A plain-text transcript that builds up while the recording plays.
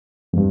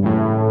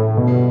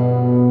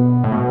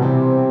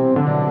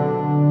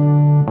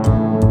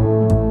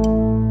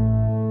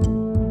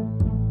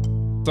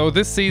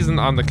this season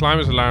on the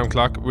Climate Alarm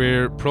Clock,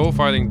 we're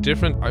profiling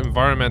different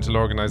environmental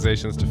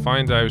organisations to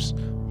find out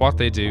what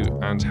they do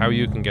and how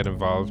you can get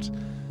involved.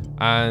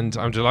 And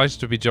I'm delighted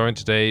to be joined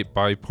today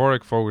by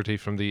Padraic Fogarty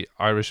from the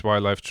Irish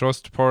Wildlife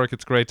Trust. Padraic,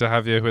 it's great to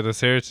have you with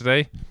us here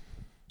today.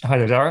 Hi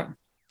there,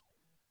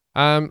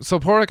 Darragh. So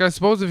Padraic, I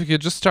suppose if you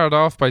could just start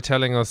off by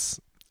telling us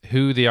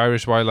who the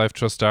Irish Wildlife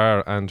Trust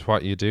are and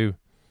what you do.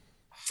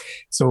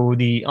 So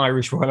the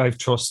Irish Wildlife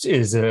Trust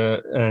is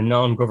a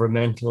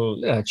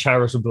non-governmental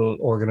charitable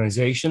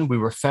organisation. We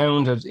were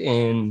founded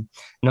in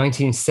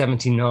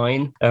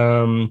 1979,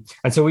 and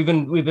so we've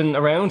been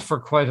around for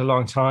quite a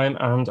long time.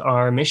 And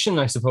our mission,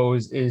 I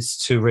suppose, is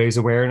to raise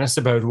awareness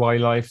about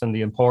wildlife and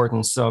the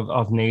importance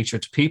of nature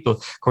to people.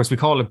 Of course, we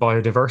call it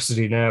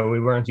biodiversity now.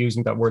 We weren't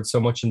using that word so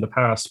much in the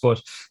past,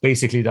 but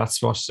basically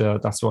that's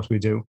what we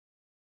do.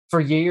 For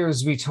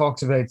years, we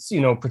talked about,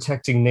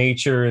 protecting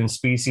nature and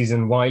species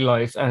and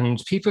wildlife, and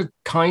people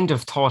kind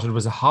of thought it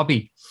was a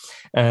hobby,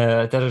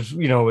 that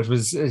it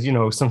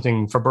was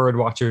something for bird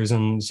watchers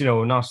and,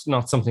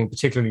 not something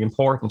particularly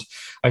important.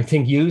 I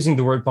think using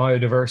the word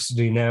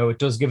biodiversity now, it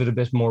does give it a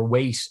bit more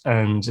weight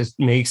and it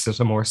makes it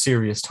a more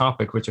serious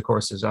topic, which of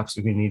course it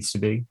absolutely needs to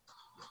be.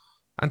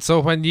 And so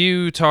when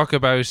you talk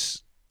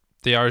about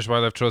the Irish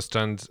Wildlife Trust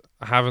and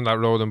having that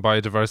role in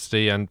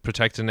biodiversity and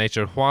protecting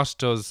nature, what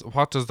does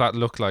that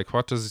look like?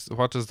 What does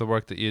the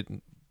work that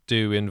you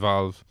do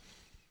involve?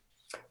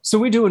 So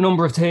we do a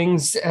number of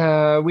things.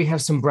 We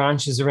have some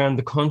branches around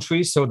the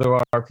country. So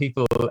there are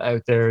people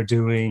out there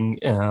doing,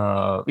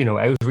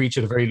 outreach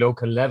at a very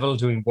local level,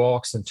 doing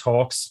walks and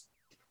talks.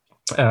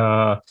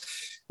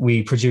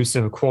 We produce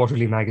a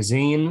quarterly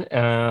magazine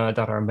that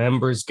our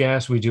members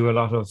get. We do a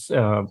lot of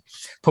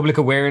public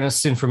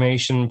awareness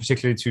information,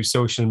 particularly through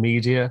social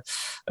media.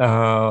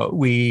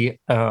 We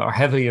are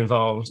heavily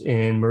involved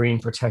in marine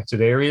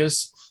protected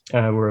areas.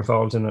 We're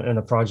involved in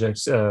a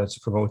project to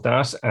promote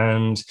that.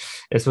 And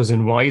it was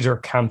in wider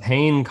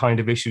campaign kind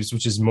of issues,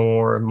 which is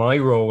more my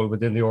role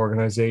within the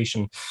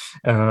organization.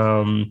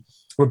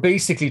 We're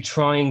basically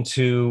trying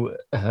to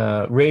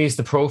raise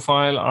the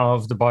profile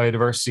of the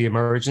biodiversity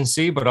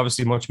emergency, but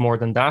obviously much more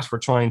than that. We're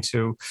trying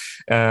to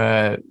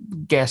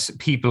get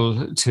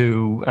people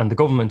to, and the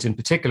government in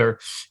particular,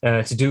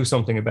 to do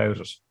something about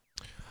it.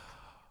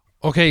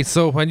 Okay,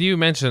 so when you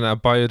mention a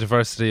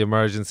biodiversity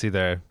emergency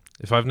there,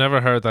 if I've never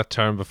heard that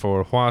term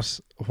before,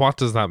 what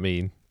does that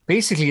mean?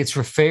 Basically, it's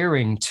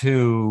referring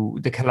to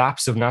the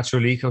collapse of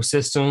natural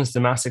ecosystems, the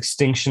mass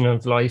extinction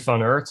of life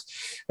on Earth,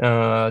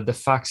 the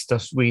fact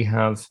that we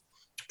have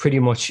pretty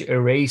much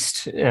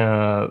erased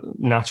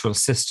natural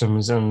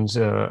systems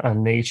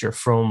and nature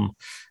from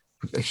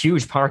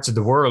huge parts of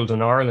the world,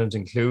 and Ireland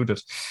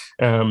included.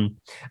 And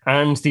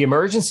the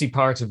emergency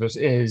part of it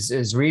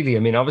is really,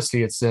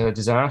 obviously it's a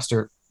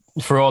disaster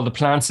for all the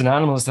plants and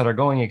animals that are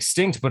going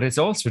extinct, but it's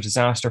also a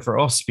disaster for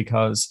us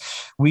because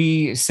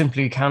we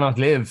simply cannot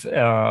live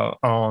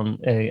on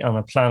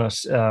a planet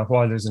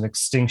while there's an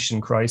extinction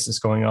crisis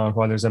going on,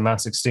 while there's a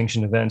mass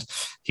extinction event.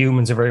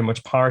 Humans are very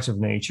much part of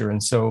nature,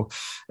 and so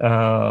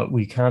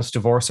we can't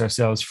divorce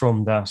ourselves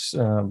from that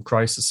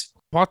crisis.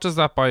 What does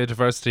that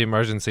biodiversity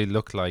emergency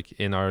look like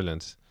in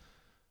Ireland?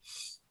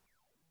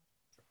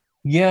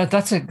 Yeah,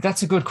 that's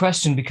a good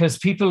question, because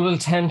people will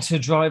tend to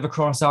drive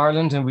across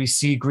Ireland and we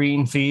see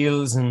green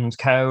fields and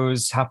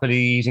cows happily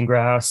eating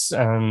grass,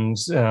 and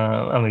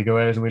we go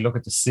out and we look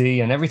at the sea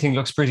and everything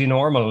looks pretty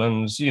normal.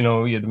 And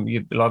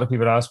a lot of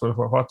people ask, well,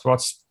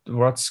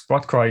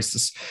 what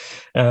crisis?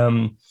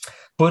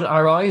 But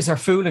our eyes are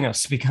fooling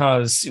us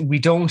because we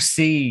don't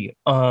see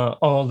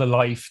all the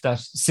life that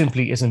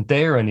simply isn't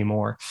there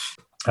anymore.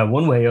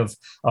 One way of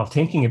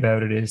thinking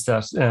about it is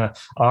that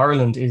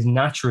Ireland is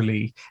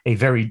naturally a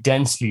very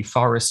densely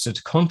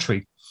forested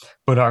country,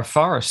 but our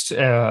forest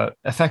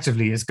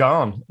effectively is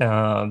gone.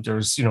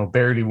 There's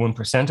barely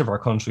 1% of our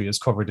country is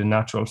covered in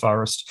natural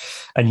forest,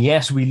 and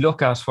yet we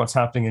look at what's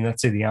happening in,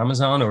 let's say, the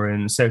Amazon or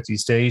in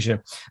Southeast Asia,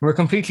 and we're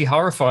completely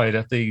horrified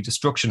at the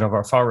destruction of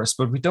our forests,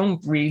 but we don't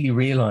really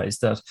realize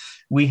that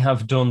we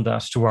have done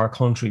that to our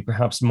country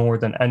perhaps more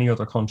than any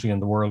other country in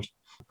the world.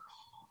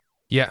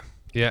 Yeah.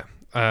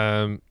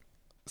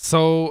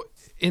 So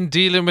in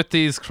dealing with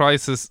these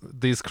crises,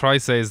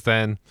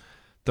 then,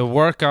 the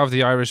work of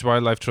the Irish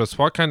Wildlife Trust,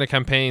 what kind of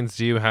campaigns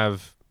do you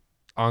have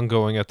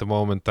ongoing at the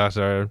moment that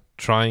are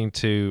trying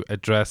to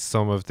address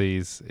some of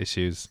these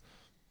issues?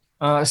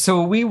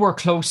 So we work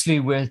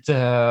closely with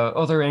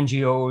other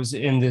NGOs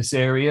in this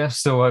area.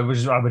 So I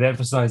would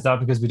emphasize that,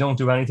 because we don't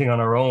do anything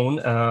on our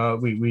own.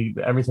 We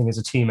everything is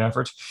a team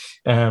effort.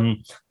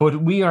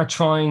 But we are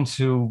trying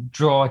to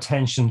draw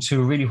attention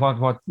to really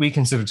what we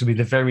consider to be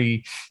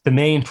the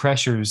main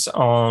pressures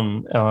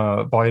on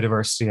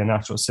biodiversity and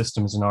natural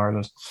systems in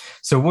Ireland.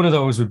 So one of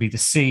those would be the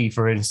sea,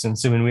 for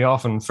instance. We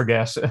often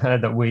forget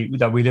that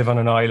we live on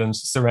an island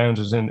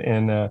surrounded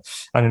in an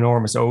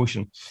enormous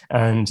ocean,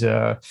 and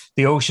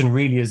the ocean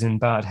really is in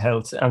bad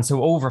health. And so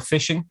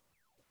overfishing,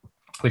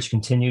 which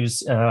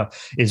continues,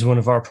 is one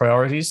of our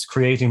priorities.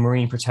 Creating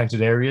marine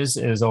protected areas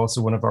is also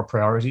one of our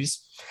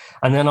priorities.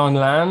 And then on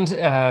land,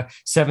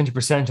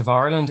 70% of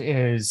Ireland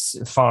is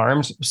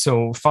farmed.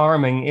 So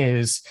farming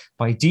is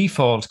by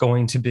default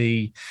going to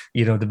be,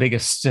 the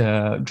biggest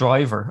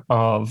driver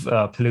of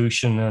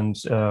pollution and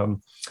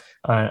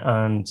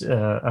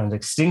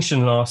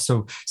extinction loss.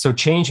 So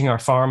changing our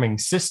farming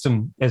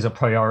system is a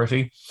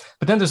priority.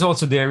 But then there's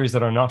also the areas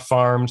that are not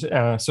farmed,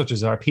 such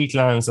as our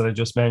peatlands that I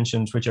just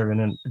mentioned, which are in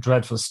a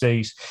dreadful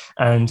state,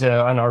 and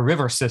our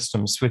river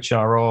systems, which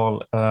are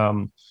all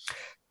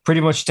pretty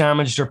much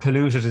damaged or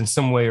polluted in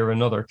some way or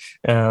another.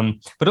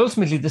 But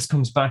ultimately, this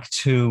comes back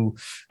to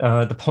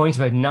the point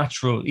about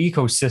natural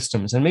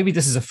ecosystems. And maybe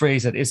this is a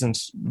phrase that isn't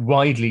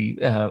widely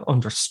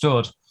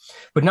understood.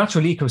 But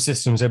natural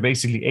ecosystems are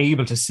basically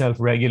able to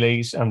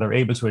self-regulate, and they're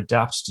able to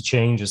adapt to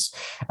changes.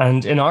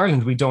 And in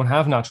Ireland, we don't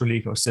have natural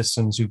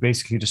ecosystems. We've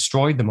basically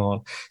destroyed them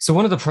all. So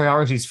one of the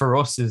priorities for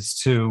us is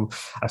to,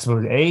 I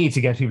suppose, A,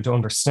 to get people to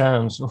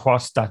understand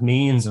what that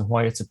means and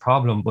why it's a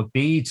problem, but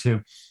B,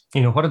 to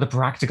what are the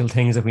practical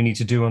things that we need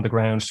to do on the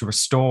ground to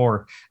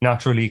restore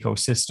natural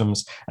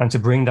ecosystems and to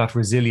bring that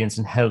resilience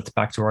and health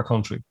back to our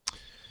country?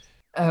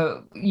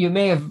 You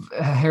may have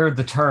heard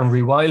the term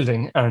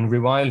rewilding, and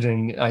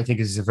rewilding, I think,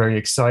 is a very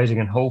exciting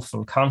and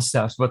hopeful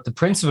concept. But the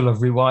principle of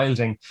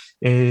rewilding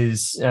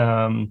is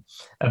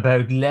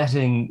about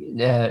letting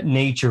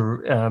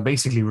nature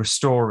basically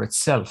restore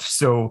itself.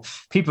 So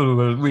people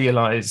will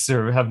realize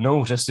or have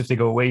noticed if they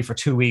go away for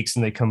 2 weeks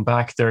and they come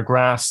back, their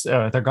grass,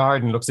 their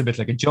garden looks a bit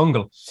like a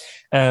jungle.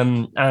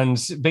 And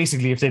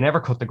basically, if they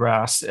never cut the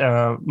grass,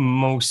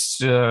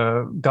 most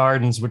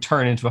gardens would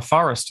turn into a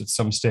forest at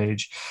some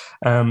stage.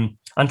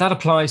 And that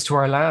applies to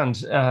our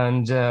land.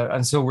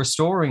 And so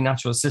restoring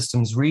natural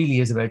systems really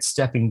is about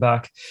stepping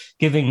back,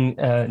 giving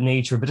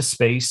nature a bit of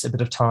space, a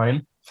bit of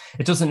time.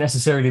 It doesn't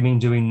necessarily mean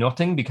doing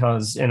nothing,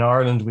 because in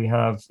Ireland we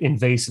have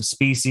invasive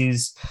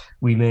species.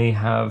 We may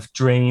have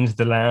drained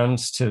the land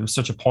to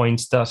such a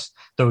point that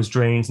those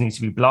drains need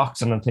to be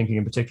blocked. And I'm thinking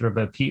in particular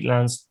about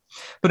peatlands.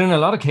 But in a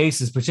lot of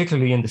cases,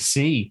 particularly in the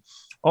sea,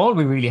 all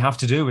we really have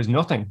to do is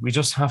nothing. We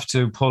just have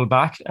to pull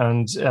back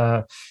and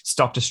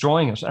stop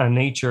destroying it. And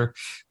nature,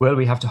 well,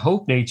 we have to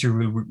hope nature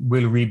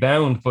will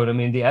rebound. But I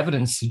mean, the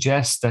evidence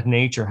suggests that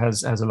nature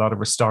has a lot of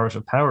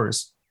restorative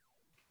powers.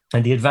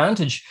 And the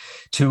advantage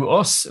to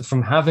us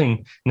from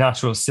having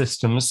natural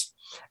systems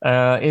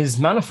is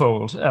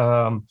manifold.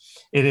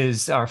 It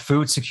is our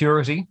food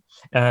security.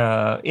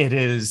 It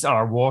is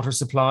our water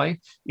supply.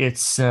 It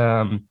is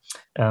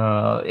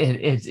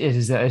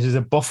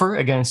a buffer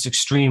against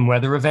extreme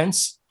weather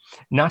events.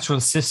 Natural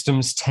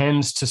systems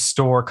tend to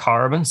store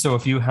carbon. So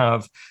if you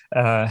have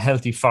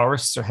healthy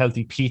forests or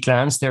healthy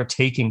peatlands, they're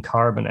taking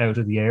carbon out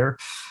of the air.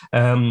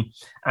 And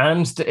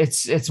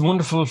it's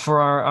wonderful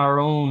for our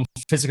own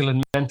physical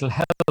and mental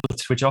health,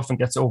 which often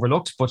gets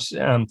overlooked. But,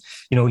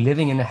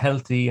 living in a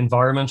healthy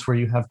environment where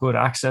you have good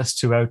access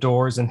to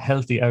outdoors and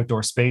healthy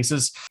outdoor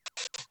spaces,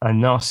 and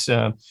not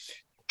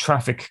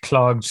traffic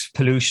clogged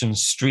pollution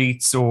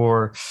streets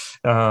or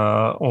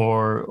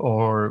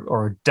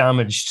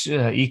damaged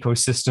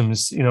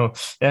ecosystems,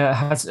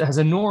 has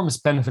enormous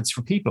benefits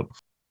for people.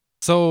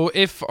 So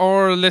if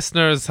our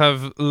listeners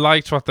have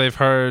liked what they've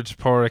heard,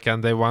 Padraic,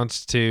 and they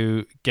want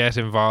to get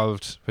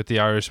involved with the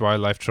Irish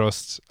Wildlife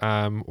Trust,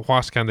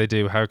 what can they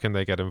do? How can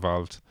they get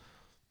involved?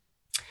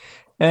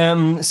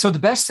 So the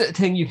best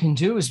thing you can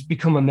do is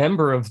become a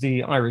member of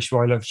the Irish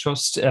Wildlife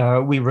Trust.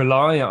 We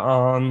rely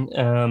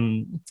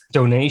on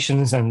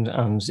donations and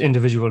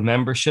individual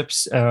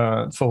memberships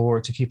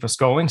to keep us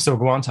going. So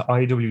go on to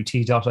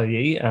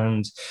iwt.ie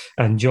and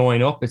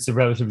join up. It's a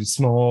relatively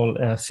small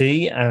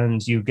fee,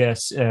 and you get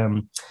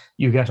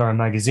our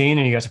magazine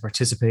and you get to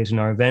participate in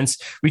our events.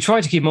 We try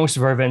to keep most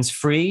of our events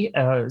free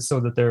so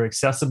that they're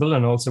accessible,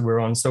 and also we're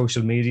on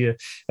social media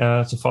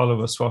to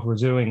follow us what we're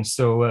doing.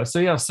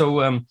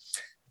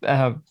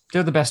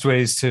 They're the best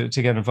ways to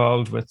get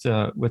involved with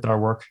our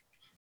work.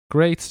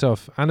 Great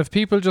stuff. And if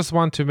people just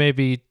want to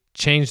maybe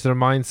change their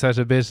mindset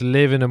a bit,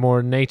 live in a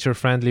more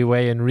nature-friendly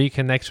way and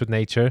reconnect with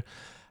nature,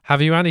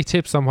 have you any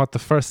tips on what the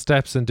first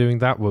steps in doing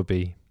that would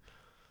be?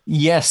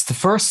 Yes, the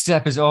first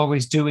step is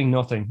always doing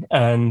nothing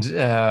and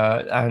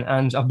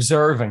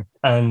observing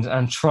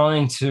and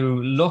trying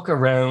to look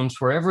around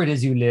wherever it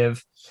is you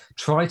live.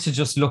 Try to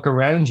just look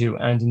around you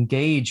and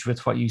engage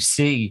with what you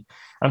see.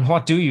 And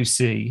what do you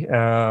see?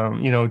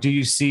 Do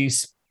you see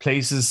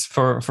places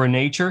for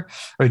nature,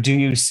 or do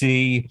you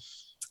see,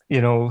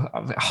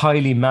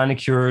 highly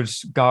manicured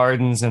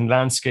gardens and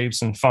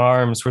landscapes and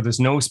farms where there's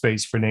no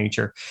space for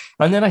nature?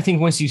 And then I think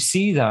once you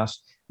see that,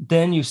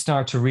 then you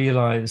start to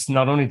realize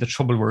not only the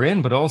trouble we're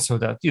in, but also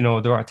that,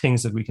 there are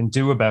things that we can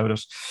do about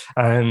it.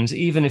 And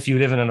even if you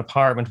live in an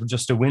apartment with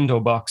just a window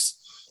box,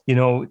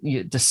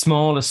 the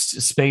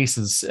smallest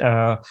spaces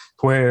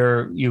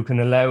where you can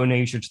allow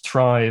nature to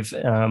thrive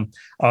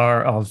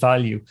are of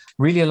value.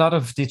 Really, a lot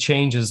of the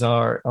changes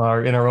are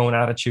in our own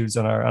attitudes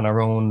and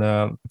our own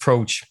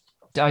approach.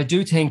 I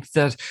do think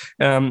that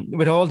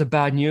with all the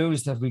bad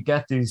news that we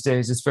get these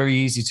days, it's very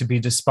easy to be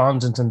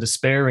despondent and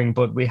despairing,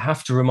 but we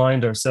have to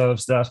remind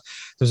ourselves that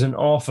there's an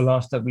awful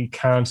lot that we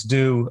can't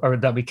do, or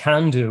that we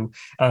can do,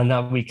 and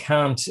that we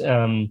can't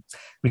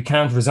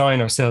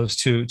resign ourselves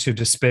to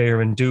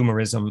despair and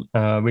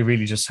doomerism. We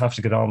really just have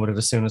to get on with it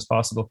as soon as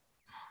possible.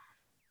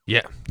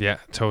 Yeah,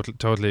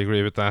 totally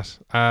agree with that.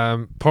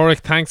 Padraic,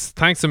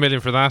 thanks a million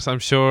for that. I'm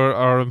sure,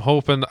 or I'm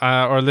hoping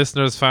our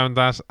listeners found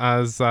that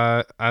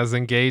as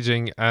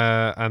engaging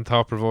and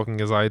thought provoking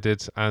as I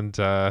did, and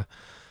are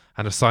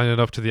signing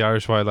up to the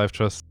Irish Wildlife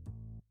Trust.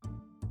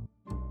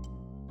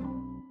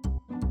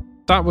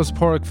 That was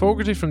Padraic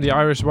Fogarty from the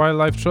Irish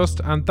Wildlife Trust,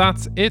 and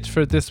that's it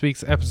for this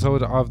week's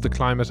episode of the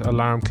Climate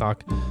Alarm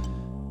Clock.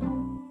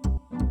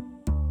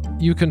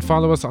 You can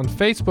follow us on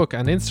Facebook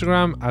and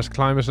Instagram at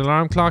Climate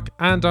Alarm Clock,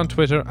 and on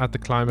Twitter at The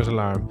Climate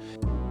Alarm.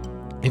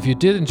 If you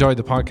did enjoy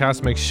the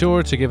podcast, make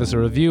sure to give us a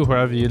review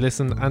wherever you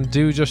listen, and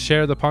do just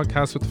share the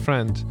podcast with a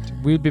friend.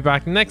 We'll be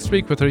back next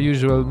week with our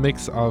usual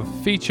mix of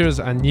features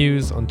and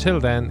news. Until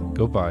then,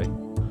 goodbye.